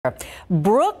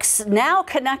Brooks now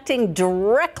connecting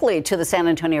directly to the San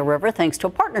Antonio River thanks to a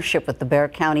partnership with the Bexar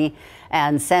County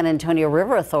and San Antonio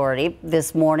River Authority.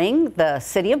 This morning, the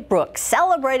city of Brooks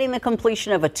celebrating the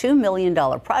completion of a $2 million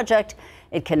project.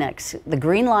 It connects the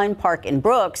Greenline Park in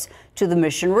Brooks to the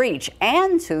Mission Reach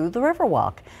and to the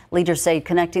Riverwalk. Leaders say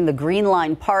connecting the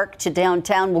Greenline Park to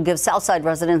downtown will give Southside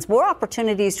residents more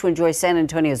opportunities to enjoy San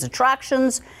Antonio's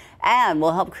attractions and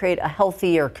will help create a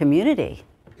healthier community.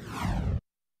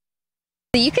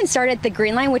 You can start at the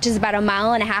Green Line, which is about 1.5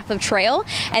 miles of trail,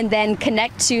 and then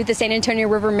connect to the San Antonio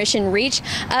River Mission Reach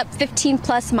up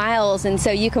 15+ miles. And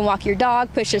so you can walk your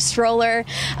dog, push a stroller,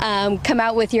 come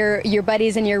out with your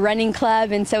buddies in your running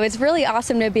club. And so it's really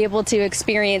awesome to be able to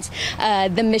experience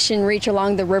the Mission Reach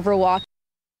along the Riverwalk.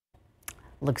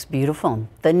 Looks beautiful.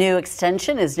 The new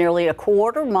extension is nearly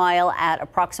 1/4 mile at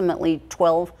approximately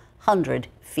 1,200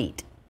 feet.